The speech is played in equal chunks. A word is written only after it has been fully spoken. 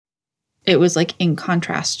It was like in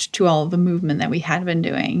contrast to all of the movement that we had been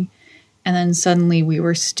doing. And then suddenly we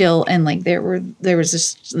were still, and like there was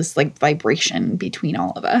this like vibration between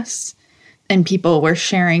all of us, and people were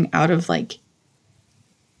sharing out of like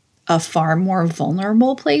a far more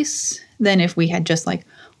vulnerable place than if we had just like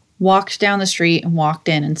walked down the street and walked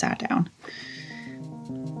in and sat down.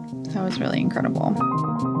 That was really incredible.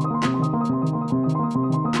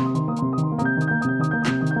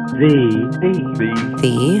 The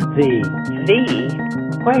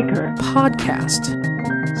Quaker Podcast.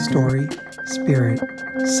 Story, spirit,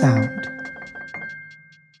 sound.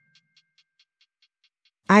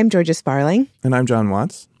 I'm Georgia Sparling. And I'm Jon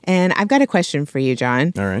Watts. And I've got a question for you,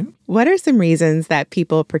 Jon. All right. What are some reasons that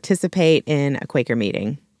people participate in a Quaker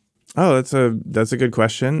meeting? Oh, that's a good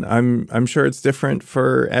question. I'm sure it's different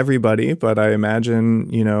for everybody, but I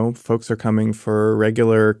imagine, folks are coming for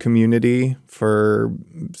regular community, for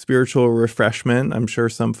spiritual refreshment. I'm sure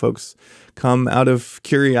some folks come out of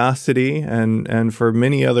curiosity and for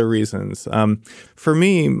many other reasons. For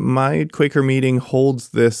me, my Quaker meeting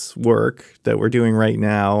holds this work that we're doing right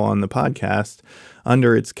now on the podcast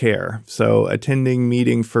under its care. So attending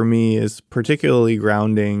meeting for me is particularly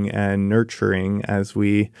grounding and nurturing as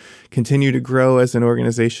we continue to grow as an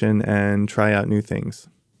organization and try out new things.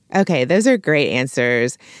 Okay, those are great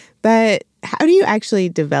answers. But how do you actually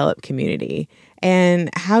develop community?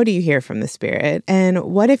 And how do you hear from the Spirit? And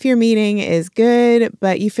what if your meeting is good,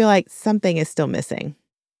 but you feel like something is still missing?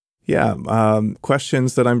 Yeah,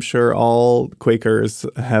 questions that I'm sure all Quakers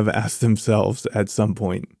have asked themselves at some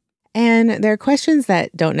point. And there are questions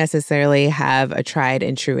that don't necessarily have a tried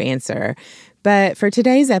and true answer. But for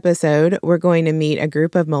today's episode, we're going to meet a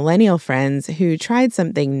group of millennial friends who tried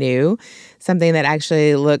something new, something that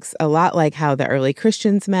actually looks a lot like how the early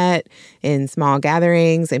Christians met, in small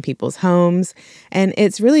gatherings in people's homes. And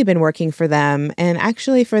it's really been working for them and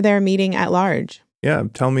actually for their meeting at large. Yeah,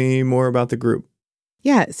 tell me more about the group.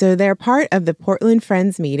 Yeah, so they're part of the Portland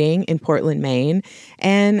Friends meeting in Portland, Maine,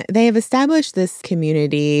 and they have established this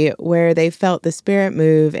community where they felt the Spirit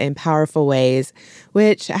move in powerful ways,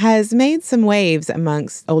 which has made some waves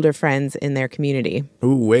amongst older friends in their community.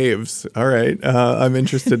 Ooh, waves. All right. I'm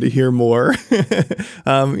interested to hear more.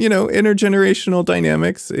 Intergenerational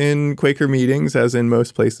dynamics in Quaker meetings, as in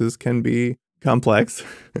most places, can be complex.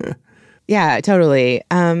 Yeah, totally.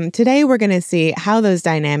 Today, we're going to see how those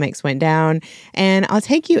dynamics went down, and I'll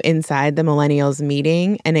take you inside the millennials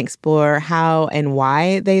meeting and explore how and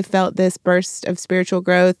why they felt this burst of spiritual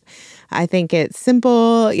growth. I think it's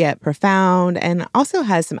simple yet profound and also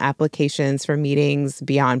has some applications for meetings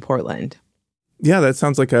beyond Portland. Yeah, that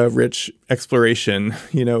sounds like a rich exploration.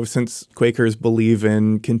 Since Quakers believe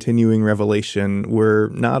in continuing revelation, we're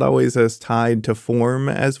not always as tied to form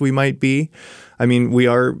as we might be. I mean, we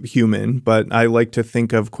are human, but I like to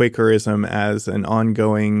think of Quakerism as an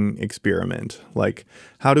ongoing experiment. Like,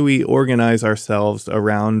 how do we organize ourselves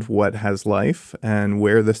around what has life and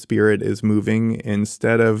where the Spirit is moving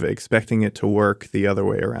instead of expecting it to work the other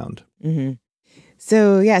way around? Mm-hmm.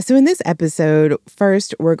 So in this episode,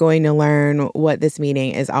 first, we're going to learn what this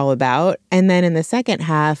meeting is all about. And then in the second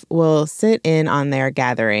half, we'll sit in on their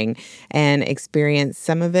gathering and experience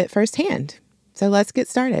some of it firsthand. So let's get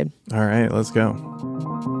started. All right, let's go.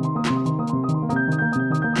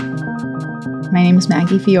 My name is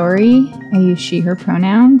Maggie Fiore. I use she, her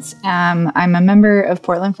pronouns. I'm a member of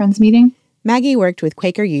Portland Friends Meeting. Maggie worked with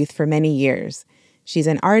Quaker youth for many years. She's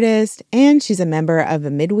an artist, and she's a member of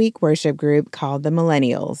a midweek worship group called the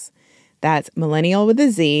Millennials. That's millennial with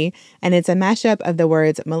a Z, and it's a mashup of the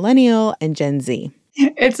words millennial and Gen Z.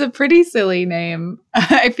 It's a pretty silly name.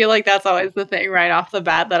 I feel like that's always the thing right off the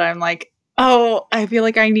bat that I'm like, oh, I feel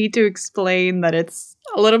like I need to explain that it's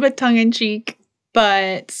a little bit tongue-in-cheek.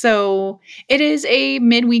 But so it is a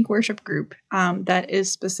midweek worship group that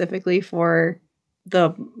is specifically for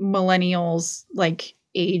the millennials, like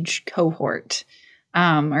age cohort.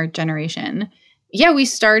 Our generation. Yeah, we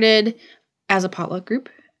started as a potluck group.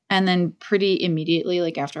 And then pretty immediately,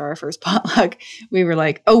 like after our first potluck, we were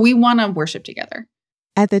like, oh, we want to worship together.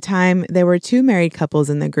 At the time, there were 2 married couples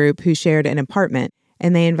in the group who shared an apartment,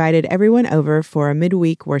 and they invited everyone over for a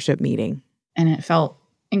midweek worship meeting. And it felt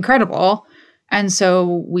incredible. And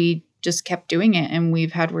so we just kept doing it. And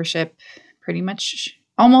we've had worship pretty much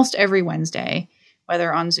almost every Wednesday,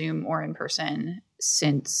 whether on Zoom or in person,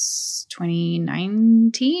 since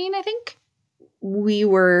 2019, I think. We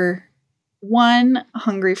were,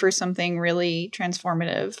 hungry for something really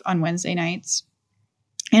transformative on Wednesday nights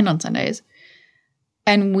and on Sundays.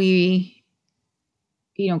 And we,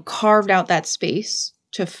 carved out that space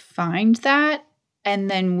to find that. And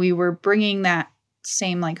then we were bringing that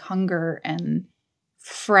same hunger and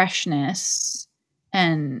freshness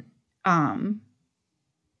and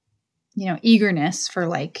eagerness for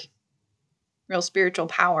like real spiritual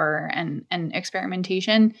power and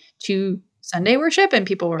experimentation to Sunday worship, and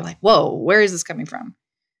people were like, whoa, where is this coming from?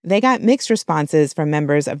 They got mixed responses from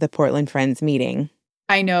members of the Portland Friends meeting.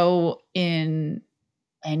 I know in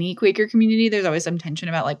any Quaker community, there's always some tension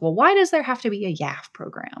about like, well, why does there have to be a YAF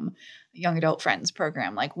program, a young adult friends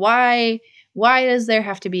program? Like, why does there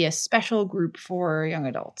have to be a special group for young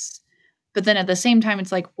adults? But then at the same time,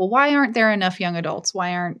 it's like, well, why aren't there enough young adults?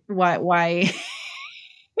 Why?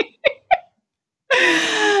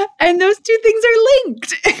 And those two things are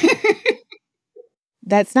linked.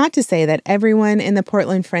 That's not to say that everyone in the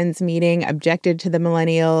Portland Friends meeting objected to the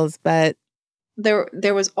millennials, but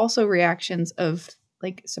there was also reactions of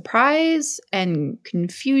like surprise and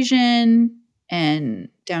confusion and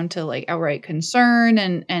down to like outright concern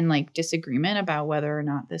and like disagreement about whether or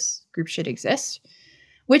not this group should exist,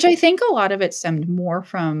 which I think a lot of it stemmed more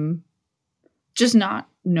from just not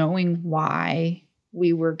knowing why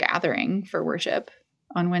we were gathering for worship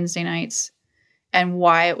on Wednesday nights and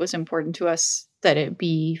why it was important to us that it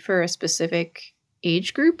be for a specific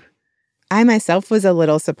age group. I myself was a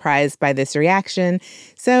little surprised by this reaction,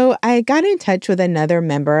 so I got in touch with another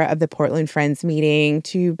member of the Portland Friends meeting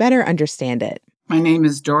to better understand it. My name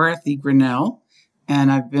is Dorothy Grinnell,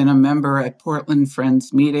 and I've been a member at Portland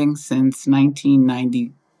Friends meeting since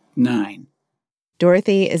 1999.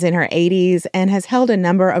 Dorothy is in her 80s and has held a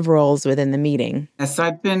number of roles within the meeting. Yes,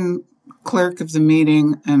 I've been clerk of the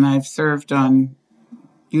meeting, and I've served on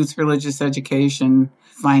youth religious education,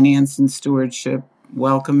 finance and stewardship,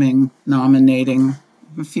 welcoming, nominating,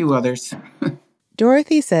 a few others.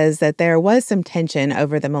 Dorothy says that there was some tension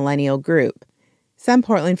over the millennial group. Some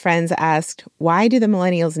Portland Friends asked, why do the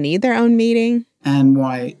millennials need their own meeting? And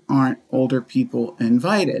why aren't older people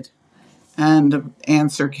invited? And the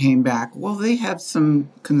answer came back, well, they have some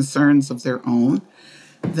concerns of their own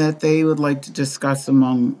that they would like to discuss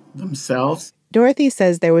among themselves. Dorothy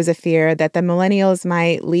says there was a fear that the millennials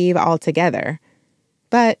might leave altogether,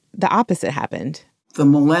 but the opposite happened. The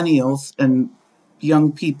millennials and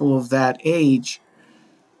young people of that age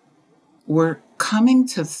were coming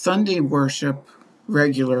to Sunday worship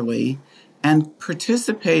regularly and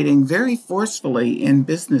participating very forcefully in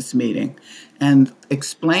business meeting and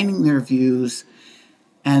explaining their views,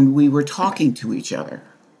 and we were talking to each other.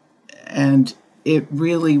 And it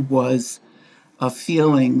really was a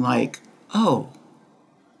feeling like, oh,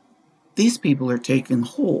 these people are taking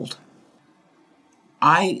hold.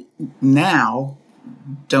 I now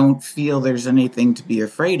don't feel there's anything to be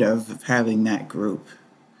afraid of having that group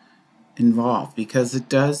involved, because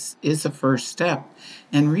it is a first step.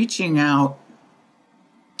 And reaching out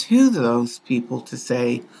to those people to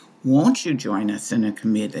say, won't you join us in a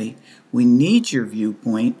committee? We need your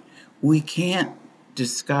viewpoint. We can't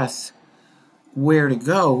discuss where to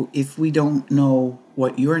go if we don't know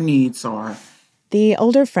what your needs are. The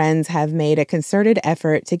older friends have made a concerted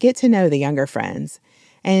effort to get to know the younger friends.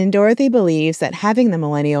 And Dorothy believes that having the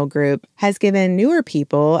millennial group has given newer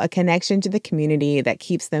people a connection to the community that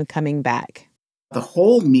keeps them coming back. The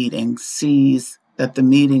whole meeting sees that the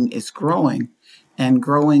meeting is growing and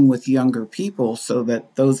growing with younger people so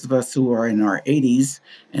that those of us who are in our 80s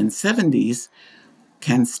and 70s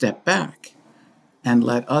can step back and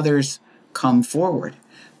let others come forward.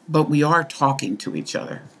 But we are talking to each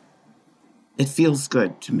other. It feels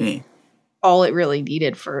good to me. All it really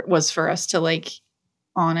needed was for us to like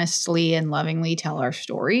honestly and lovingly tell our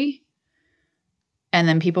story. And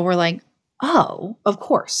then people were like, oh, of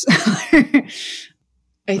course. I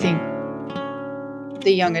think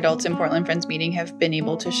the young adults in Portland Friends meeting have been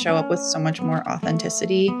able to show up with so much more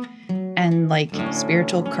authenticity and like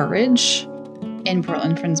spiritual courage in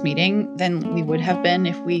Portland Friends meeting than we would have been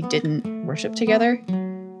if we didn't worship together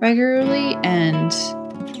regularly, and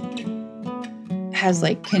has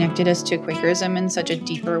like connected us to Quakerism in such a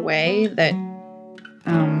deeper way that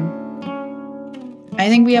I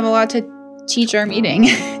think we have a lot to teach our meeting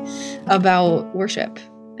about worship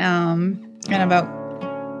and about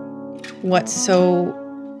what's so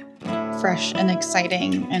fresh and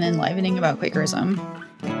exciting and enlivening about Quakerism.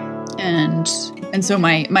 And so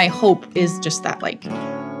my hope is just that like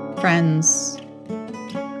friends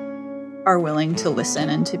are willing to listen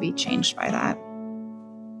and to be changed by that.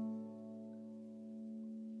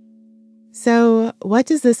 So, what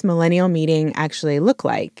does this millennial meeting actually look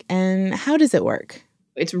like, and how does it work?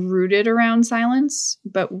 It's rooted around silence,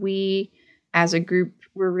 but we, as a group,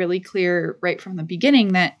 were really clear right from the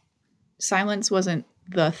beginning that silence wasn't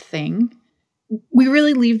the thing. We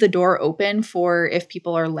really leave the door open for if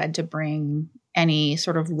people are led to bring any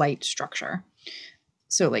sort of light structure.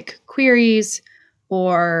 So like queries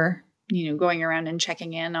or, going around and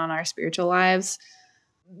checking in on our spiritual lives.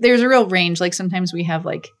 There's a real range. Like sometimes we have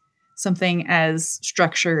like something as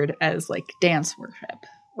structured as like dance worship,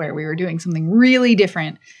 where we were doing something really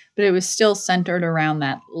different, but it was still centered around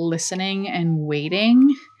that listening and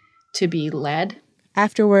waiting to be led.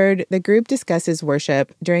 Afterward, the group discusses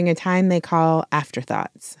worship during a time they call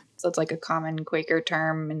afterthoughts. So it's like a common Quaker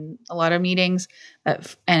term in a lot of meetings,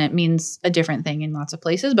 and it means a different thing in lots of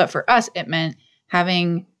places. But for us, it meant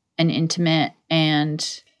having an intimate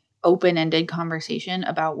and open-ended conversation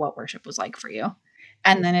about what worship was like for you.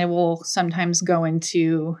 And then it will sometimes go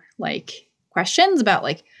into like questions about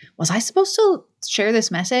like, was I supposed to share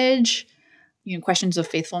this message? Questions of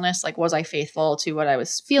faithfulness, like was I faithful to what I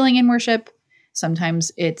was feeling in worship?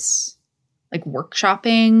 Sometimes it's like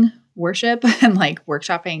workshopping worship and like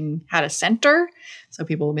workshopping how to center. So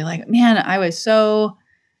people will be like, man, I was so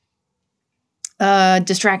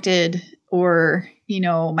distracted, or,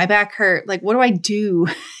 my back hurt. Like, what do I do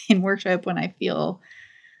in worship when I feel,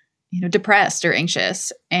 depressed or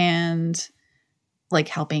anxious? And like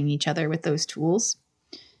helping each other with those tools.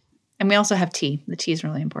 And we also have tea. The tea is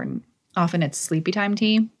really important. Often it's sleepy time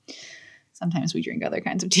tea. Sometimes we drink other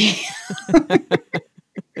kinds of tea.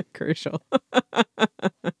 Crucial.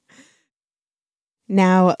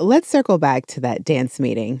 Now, let's circle back to that dance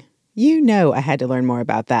meeting. I had to learn more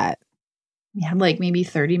about that. We had like maybe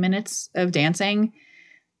 30 minutes of dancing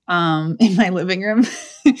in my living room.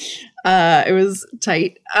 It was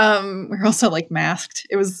tight. We're also like masked.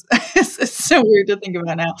 It was it's so weird to think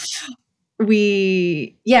about now.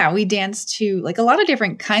 We danced to like a lot of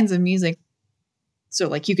different kinds of music. So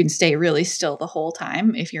like you can stay really still the whole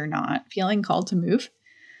time if you're not feeling called to move.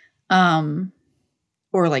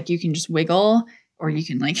 Or like you can just wiggle, or you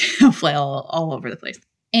can like flail all over the place.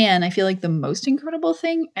 And I feel like the most incredible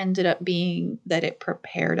thing ended up being that it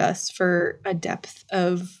prepared us for a depth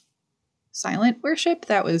of silent worship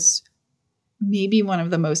that was maybe one of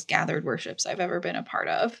the most gathered worships I've ever been a part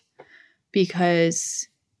of, because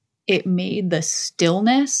it made the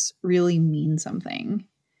stillness really mean something,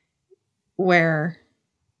 where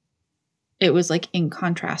it was like in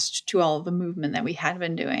contrast to all of the movement that we had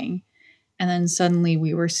been doing. And then suddenly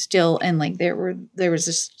we were still, and like there was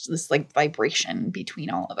this like vibration between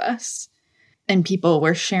all of us, and people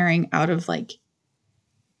were sharing out of like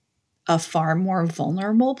a far more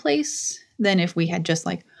vulnerable place than if we had just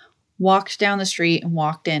like walked down the street and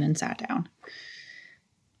walked in and sat down.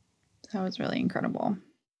 That was really incredible.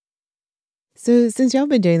 So since y'all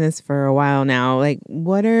been doing this for a while now, like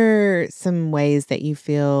what are some ways that you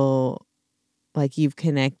feel like you've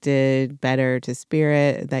connected better to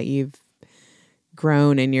spirit, that you've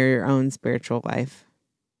grown in your own spiritual life?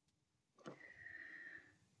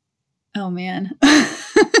 Oh man.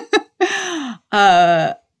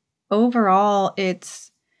 Overall,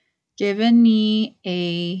 it's given me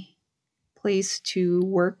a place to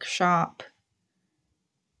workshop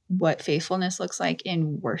what faithfulness looks like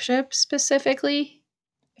in worship specifically.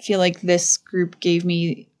 I feel like this group gave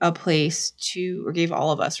me a place to, or gave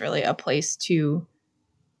all of us really a place to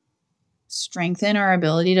strengthen our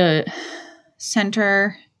ability to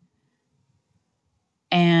center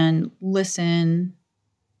and listen,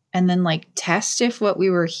 and then like test if what we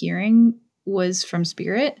were hearing was from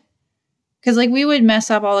spirit. Because like we would mess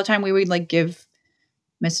up all the time. We would like give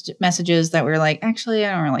messages that we were like, actually,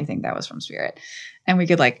 I don't really think that was from spirit. And we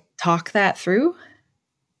could like talk that through.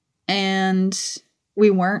 And we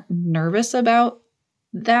weren't nervous about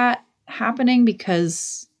that happening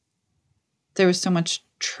because there was so much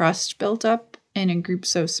trust built up in a group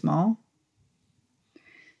so small,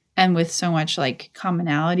 and with so much like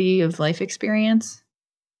commonality of life experience.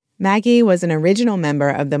 Maggie was an original member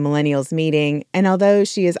of the Millennials meeting, and although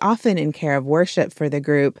she is often in care of worship for the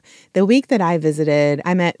group, the week that I visited,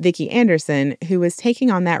 I met Vicki Anderson, who was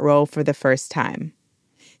taking on that role for the first time.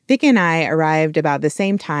 Vicki and I arrived about the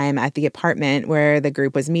same time at the apartment where the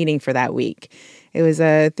group was meeting for that week. It was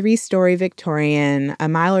a 3-story Victorian, a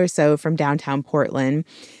mile or so from downtown Portland.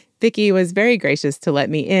 Vicki was very gracious to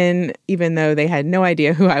let me in, even though they had no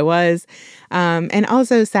idea who I was, and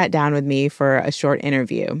also sat down with me for a short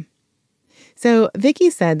interview. So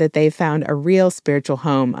Vicki said that they found a real spiritual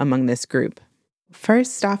home among this group.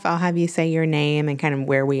 First off, I'll have you say your name and kind of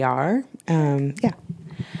where we are.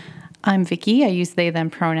 I'm Vicki. I use they,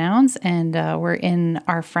 them pronouns, and we're in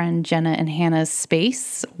our friend Jenna and Hannah's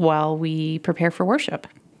space while we prepare for worship.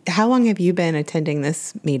 How long have you been attending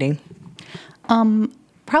this meeting?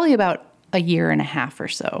 Probably about a year and a half or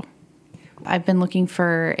so. I've been looking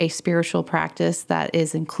for a spiritual practice that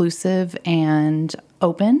is inclusive and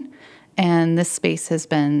open, and this space has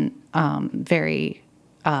been very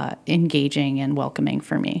engaging and welcoming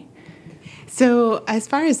for me. So as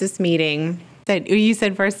far as this meeting, that you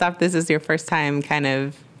said first off, this is your first time kind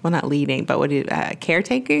of, well, not leading, but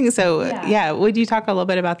caretaking. So would you talk a little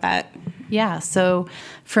bit about that? Yeah. So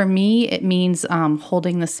for me, it means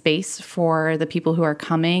holding the space for the people who are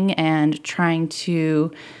coming and trying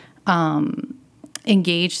to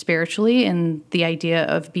engage spiritually in the idea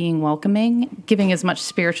of being welcoming, giving as much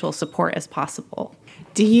spiritual support as possible.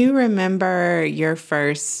 Do you remember your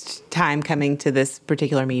first time coming to this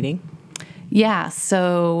particular meeting? Yeah,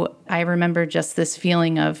 so I remember just this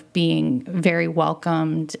feeling of being very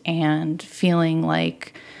welcomed and feeling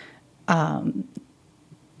like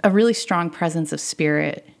a really strong presence of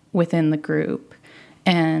spirit within the group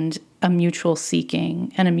and a mutual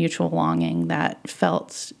seeking and a mutual longing that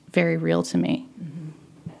felt very real to me. Mm-hmm.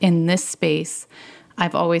 In this space,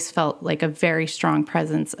 I've always felt like a very strong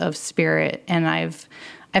presence of spirit, and I've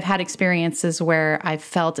had experiences where I've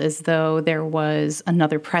felt as though there was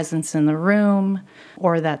another presence in the room,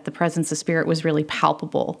 or that the presence of spirit was really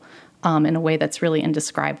palpable in a way that's really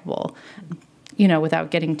indescribable, without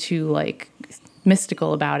getting too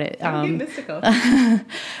mystical about it. Mystical.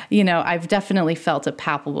 I've definitely felt a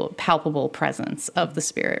palpable presence of the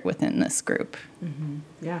spirit within this group. Mm-hmm.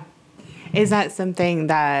 Yeah. Is that something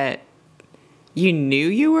that you knew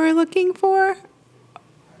you were looking for?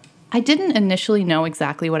 I didn't initially know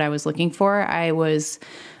exactly what I was looking for. I was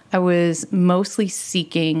mostly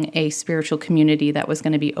seeking a spiritual community that was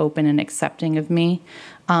going to be open and accepting of me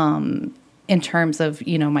in terms of,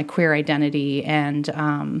 my queer identity. And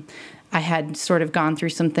I had sort of gone through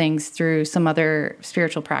some things through some other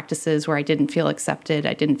spiritual practices where I didn't feel accepted.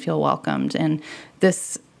 I didn't feel welcomed. And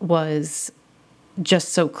this was just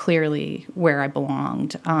so clearly where I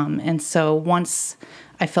belonged. And so once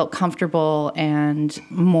I felt comfortable and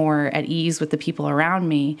more at ease with the people around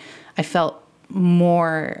me, I felt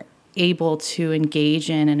more able to engage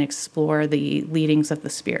in and explore the leadings of the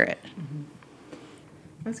Spirit. Mm-hmm.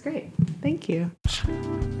 That's great. Thank you.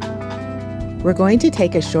 We're going to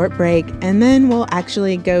take a short break, and then we'll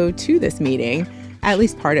actually go to this meeting, at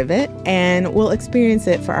least part of it, and we'll experience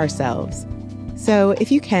it for ourselves. So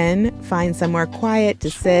if you can, find somewhere quiet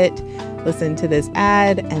to sit, listen to this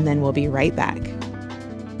ad, and then we'll be right back.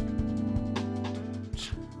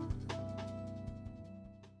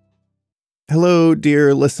 Hello,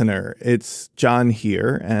 dear listener. It's Jon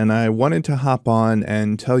here, and I wanted to hop on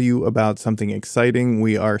and tell you about something exciting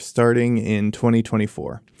we are starting in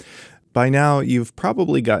 2024. By now, you've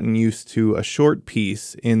probably gotten used to a short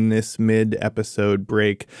piece in this mid-episode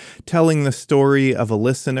break telling the story of a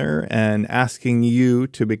listener and asking you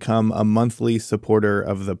to become a monthly supporter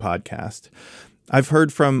of the podcast. I've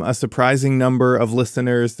heard from a surprising number of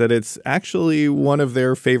listeners that it's actually one of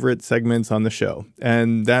their favorite segments on the show,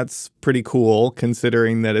 and that's pretty cool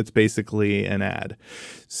considering that it's basically an ad.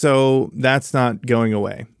 So that's not going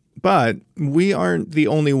away. But we aren't the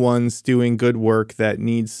only ones doing good work that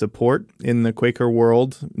needs support in the Quaker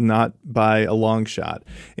world, not by a long shot.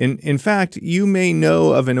 In fact, you may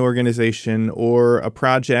know of an organization or a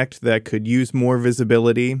project that could use more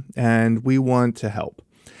visibility, and we want to help.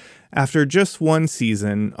 After just one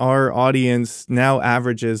season, our audience now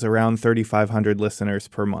averages around 3,500 listeners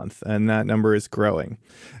per month, and that number is growing.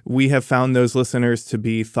 We have found those listeners to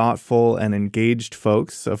be thoughtful and engaged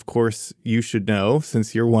folks. Of course, you should know,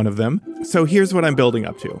 since you're one of them. So here's what I'm building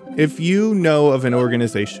up to. If you know of an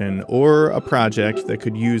organization or a project that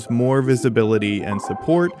could use more visibility and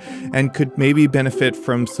support, and could maybe benefit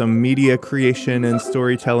from some media creation and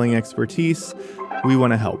storytelling expertise, we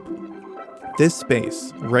want to help. This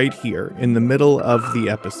space, right here, in the middle of the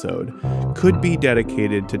episode, could be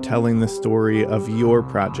dedicated to telling the story of your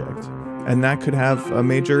project, and that could have a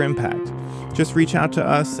major impact. Just reach out to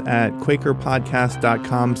us at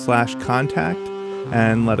quakerpodcast.com/contact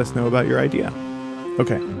and let us know about your idea.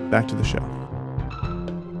 Okay, back to the show.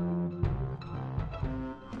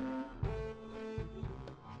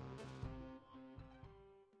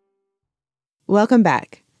 Welcome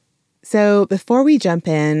back. So before we jump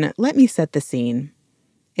in, let me set the scene.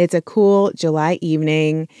 It's a cool July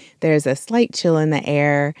evening. There's a slight chill in the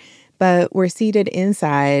air, but we're seated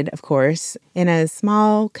inside, of course, in a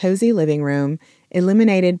small, cozy living room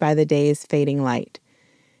illuminated by the day's fading light.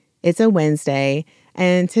 It's a Wednesday,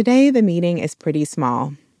 and today the meeting is pretty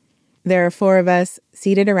small. There are 4 of us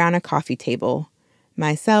seated around a coffee table.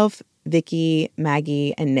 Myself, Vicky,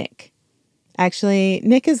 Maggie, and Nick. Actually,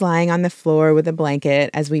 Nick is lying on the floor with a blanket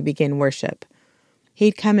as we begin worship.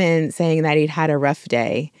 He'd come in saying that he'd had a rough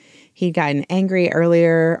day. He'd gotten angry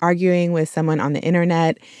earlier, arguing with someone on the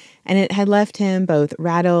internet, and it had left him both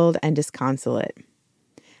rattled and disconsolate.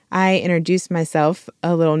 I introduced myself,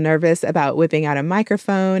 a little nervous about whipping out a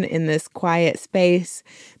microphone in this quiet space,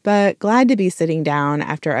 but glad to be sitting down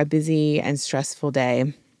after a busy and stressful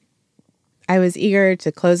day. I was eager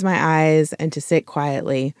to close my eyes and to sit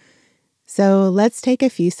quietly. So let's take a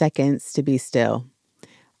few seconds to be still.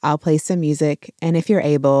 I'll play some music, and if you're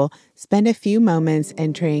able, spend a few moments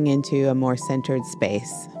entering into a more centered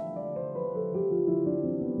space.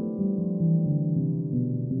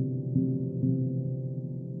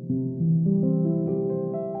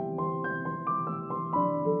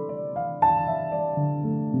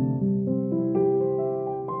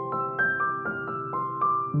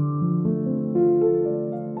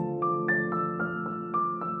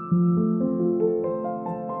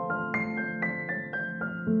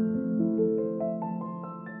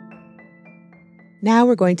 Now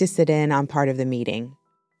we're going to sit in on part of the meeting.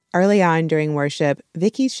 Early on during worship,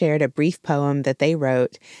 Vicki shared a brief poem that they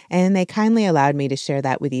wrote, and they kindly allowed me to share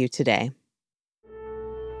that with you today.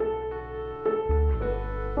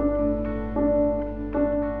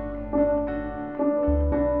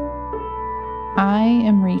 I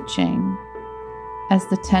am reaching as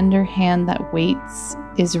the tender hand that waits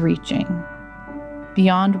is reaching,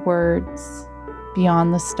 beyond words,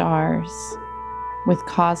 beyond the stars, with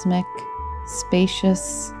cosmic,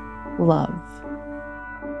 spacious love.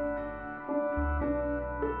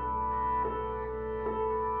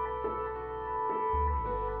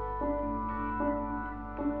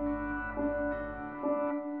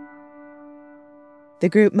 The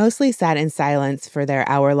group mostly sat in silence for their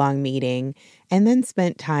hour-long meeting and then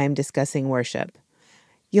spent time discussing worship.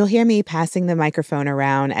 You'll hear me passing the microphone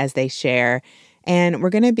around as they share, and we're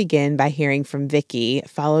going to begin by hearing from Vicki,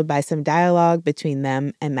 followed by some dialogue between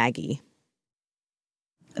them and Maggie.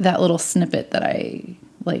 That little snippet that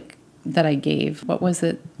I gave, what was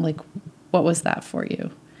it like? What was that for you?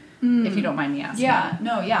 If you don't mind me asking. Yeah,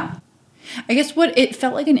 no, yeah. I guess it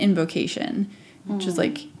felt like an invocation, which is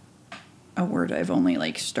like a word I've only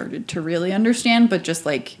like started to really understand, but just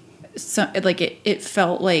like it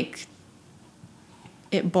felt like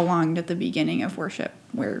it belonged at the beginning of worship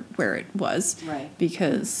where it was. Right.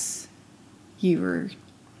 Because you were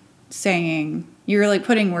like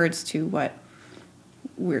putting words to what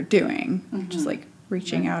we're doing, which is like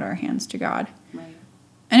reaching out our hands to God. Right.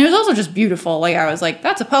 And it was also just beautiful. Like I was like,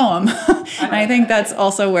 that's a poem. And I think that's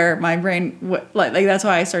also where my brain, like that's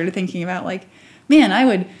why I started thinking about like, man, I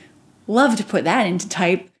would love to put that into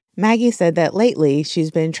type. Maggie said that lately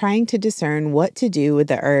she's been trying to discern what to do with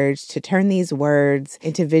the urge to turn these words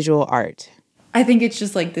into visual art. I think it's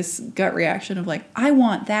just like this gut reaction of like, I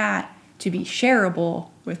want that to be shareable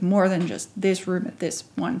with more than just this room at this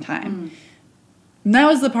one time. And that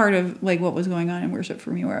was the part of like what was going on in worship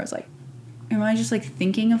for me where I was like, am I just like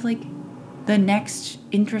thinking of like the next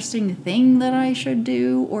interesting thing that I should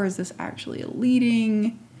do? Or is this actually a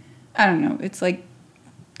leading? I don't know. It's like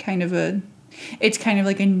it's kind of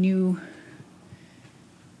like a new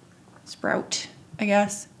sprout, I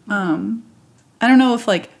guess. I don't know if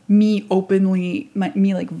like me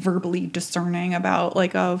like verbally discerning about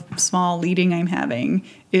like a small leading I'm having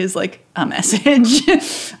is like a message.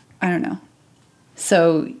 I don't know.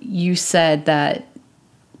 So you said that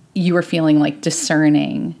you were feeling like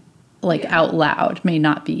discerning, like out loud may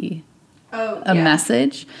not be a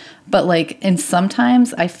message, but like, and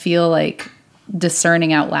sometimes I feel like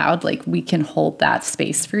discerning out loud, like we can hold that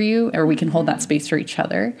space for you, or we can hold that space for each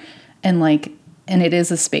other. And like, and it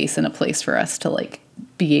is a space and a place for us to like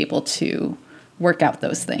be able to work out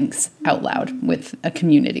those things out loud with a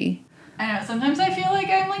community. I know, sometimes I feel like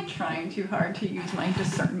I'm like trying too hard to use my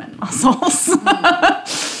discernment muscles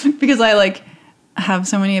because I like have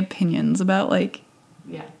so many opinions about like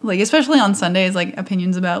especially on Sundays, like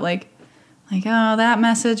opinions about like oh, that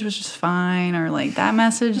message was just fine, or like that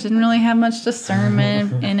message didn't really have much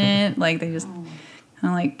discernment in it, like they just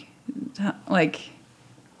kind of like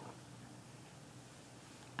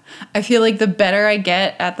I feel like the better I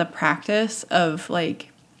get at the practice of like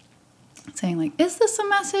saying like, is this a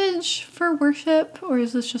message for worship or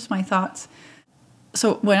is this just my thoughts?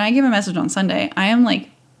 So when I give a message on Sunday, I am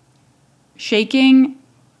like shaking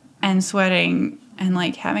and sweating and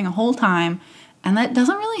like having a whole time, and that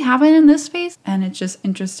doesn't really happen in this space. And it's just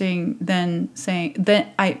interesting then saying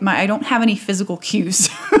that I don't have any physical cues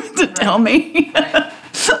to tell me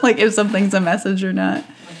like if something's a message or not.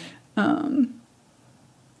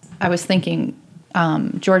 I was thinking,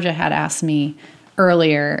 Georgia had asked me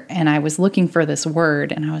earlier, and I was looking for this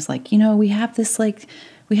word, and I was like, we have this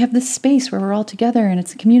space where we're all together and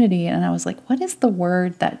it's a community. And I was like, what is the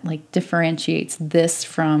word that like differentiates this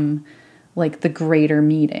from like the greater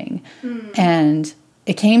meeting? And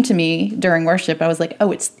it came to me during worship. I was like,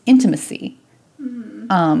 oh, it's intimacy.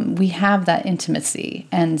 We have that intimacy.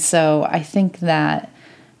 And so I think that,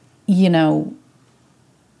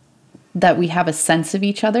 that we have a sense of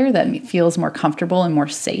each other that feels more comfortable and more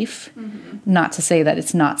safe. Not to say that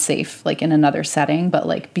it's not safe, like in another setting, but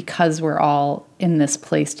like because we're all in this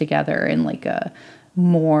place together in like a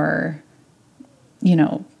more,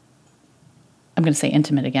 I'm going to say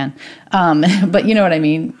intimate again. But you know what I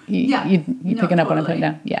mean? You picking up what I'm putting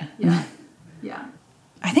down? Yeah. Yeah.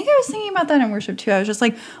 I think I was thinking about that in worship too. I was just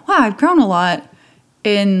like, wow, I've grown a lot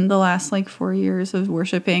in the last like 4 years of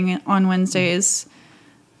worshiping on Wednesdays.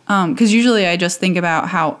 Because usually I just think about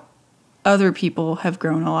how other people have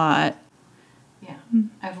grown a lot. Yeah.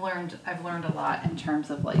 I've learned a lot in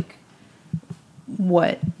terms of like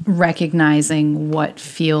recognizing what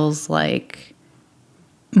feels like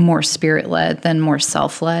more spirit-led than more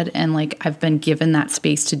self-led. And like I've been given that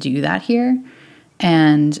space to do that here.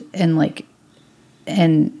 And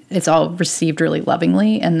it's all received really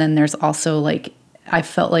lovingly. And then there's also like, I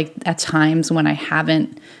felt like at times when I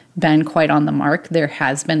haven't been quite on the mark, there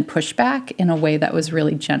has been pushback in a way that was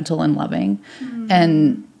really gentle and loving.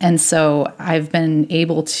 And so I've been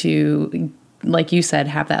able to, like you said,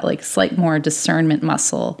 have that like slight more discernment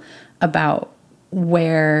muscle about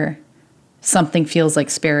where something feels like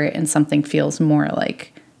spirit and something feels more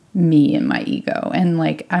like me and my ego. And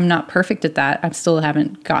like, I'm not perfect at that. I still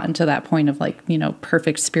haven't gotten to that point of like,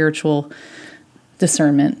 perfect spiritual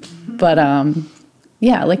discernment. But,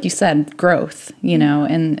 yeah, like you said, growth,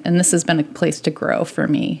 and this has been a place to grow for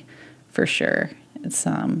me, for sure.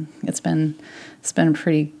 It's been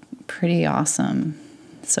pretty awesome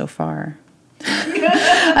so far.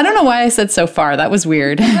 I don't know why I said so far. That was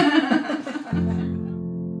weird.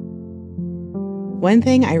 One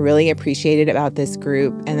thing I really appreciated about this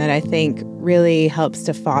group, and that I think really helps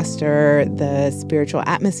to foster the spiritual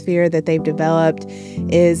atmosphere that they've developed,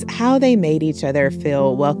 is how they made each other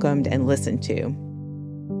feel welcomed and listened to.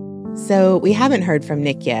 So we haven't heard from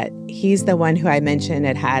Nick yet. He's the one who I mentioned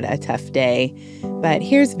had a tough day. But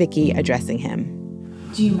here's Vicky addressing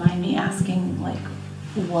him. Do you mind me asking, like,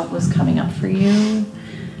 what was coming up for you?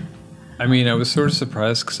 I mean, I was sort of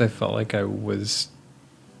surprised because I felt like I was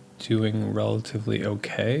doing relatively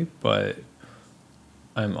okay, but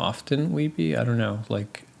I'm often weepy. I don't know.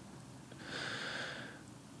 Like,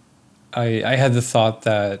 I had the thought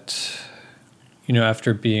that,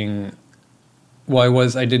 after being...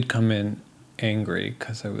 Well, I did come in angry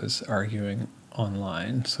because I was arguing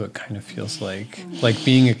online, so it kind of feels like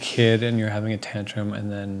being a kid and you're having a tantrum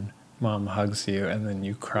and then mom hugs you and then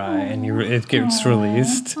you cry and it gets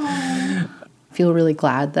released. I feel really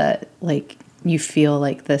glad that like you feel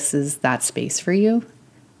like this is that space for you.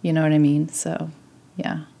 You know what I mean? So,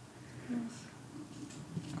 yeah.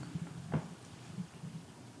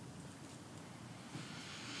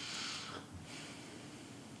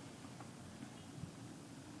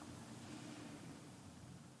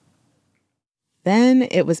 Then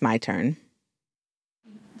it was my turn.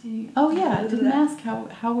 I didn't ask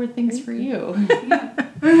how were things for you?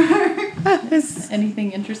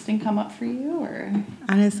 Anything interesting come up for you, or?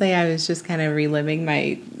 Honestly, I was just kind of reliving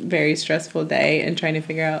my very stressful day and trying to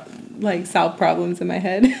figure out, like, solve problems in my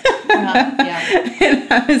head. Yeah.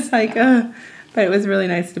 And I was like, oh. But it was really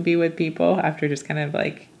nice to be with people after just kind of,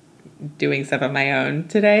 like, doing stuff on my own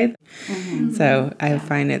today. Mm-hmm. So I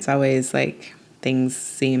find it's always, like, things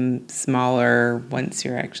seem smaller once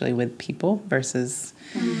you're actually with people versus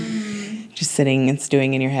just sitting and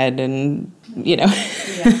stewing in your head and,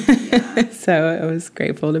 So I was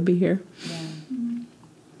grateful to be here. Yeah.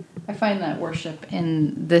 I find that worship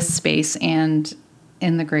in this space and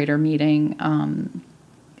in the greater meeting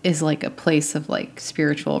is like a place of like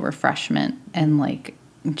spiritual refreshment and like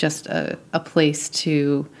just a place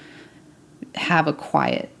to have a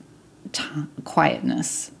quietness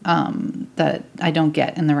that I don't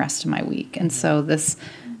get in the rest of my week. And so this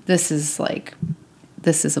is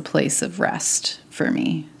a place of rest for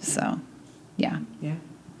me. So, yeah. Yeah.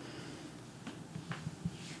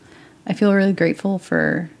 I feel really grateful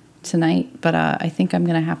for tonight, but I think I'm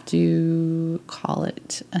going to have to call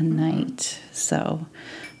it a night. So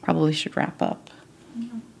probably should wrap up.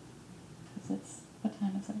 What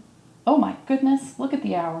time is it? Oh my goodness, look at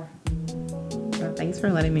the hour. Well, thanks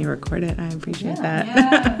for letting me record it. I appreciate that.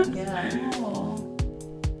 Yeah.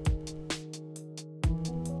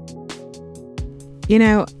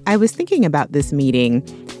 I was thinking about this meeting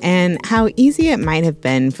and how easy it might have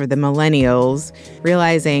been for the millennials,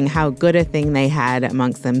 realizing how good a thing they had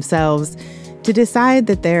amongst themselves, to decide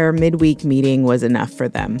that their midweek meeting was enough for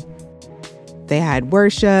them. They had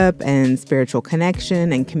worship and spiritual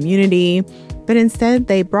connection and community, But instead,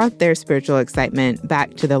 they brought their spiritual excitement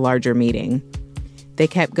back to the larger meeting. They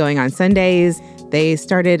kept going on Sundays. They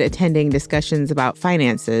started attending discussions about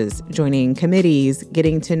finances, joining committees,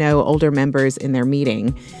 getting to know older members in their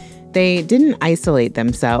meeting. They didn't isolate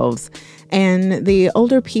themselves, and the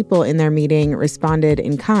older people in their meeting responded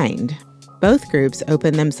in kind. Both groups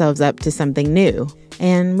opened themselves up to something new,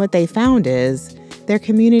 and what they found is their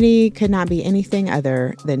community could not be anything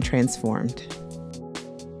other than transformed.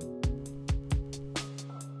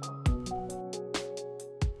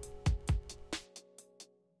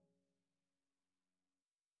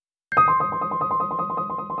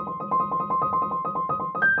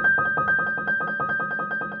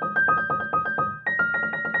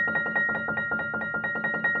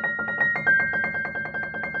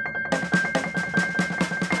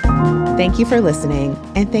 Thank you for listening,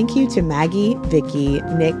 and thank you to Maggie, Vicky,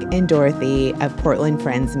 Nick, and Dorothy of Portland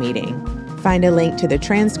Friends Meeting. Find a link to the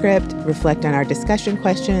transcript, reflect on our discussion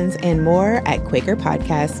questions, and more at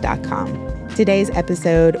QuakerPodcast.com. Today's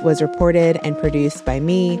episode was reported and produced by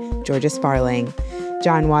me, Georgia Sparling.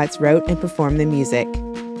 Jon Watts wrote and performed the music.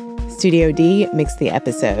 Studio D mixed the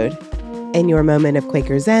episode. And Your Moment of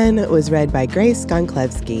Quaker Zen was read by Grace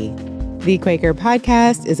Gonklevsky. The Quaker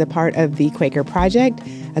Podcast is a part of Thee Quaker Project,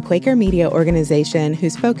 a Quaker media organization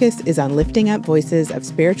whose focus is on lifting up voices of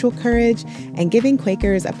spiritual courage and giving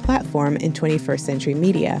Quakers a platform in 21st century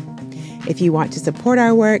media. If you want to support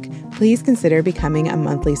our work, please consider becoming a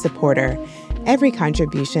monthly supporter. Every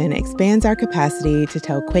contribution expands our capacity to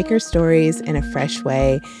tell Quaker stories in a fresh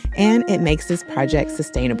way, and it makes this project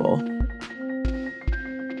sustainable.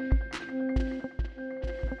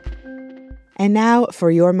 And now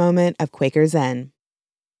for your moment of Quaker Zen.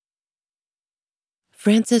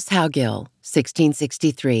 Francis Howgill,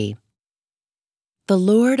 1663. The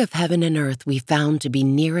Lord of heaven and earth we found to be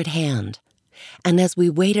near at hand, and as we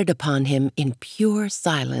waited upon him in pure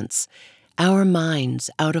silence, our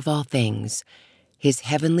minds out of all things, his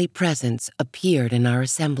heavenly presence appeared in our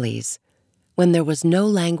assemblies, when there was no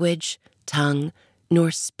language, tongue,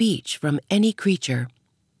 nor speech from any creature.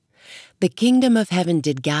 The kingdom of heaven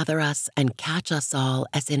did gather us and catch us all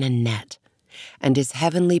as in a net, and his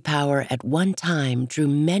heavenly power at one time drew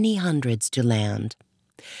many hundreds to land.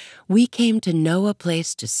 We came to know a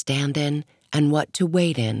place to stand in and what to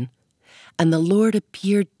wait in, and the Lord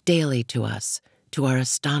appeared daily to us, to our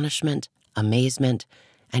astonishment, amazement,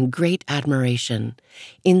 and great admiration,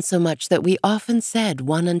 insomuch that we often said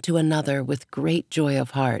one unto another with great joy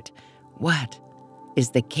of heart, "What?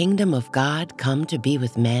 Is the kingdom of God come to be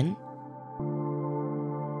with men?"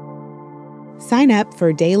 Sign up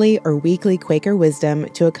for daily or weekly Quaker wisdom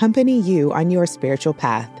to accompany you on your spiritual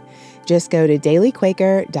path. Just go to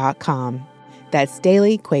dailyquaker.com. That's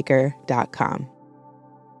dailyquaker.com.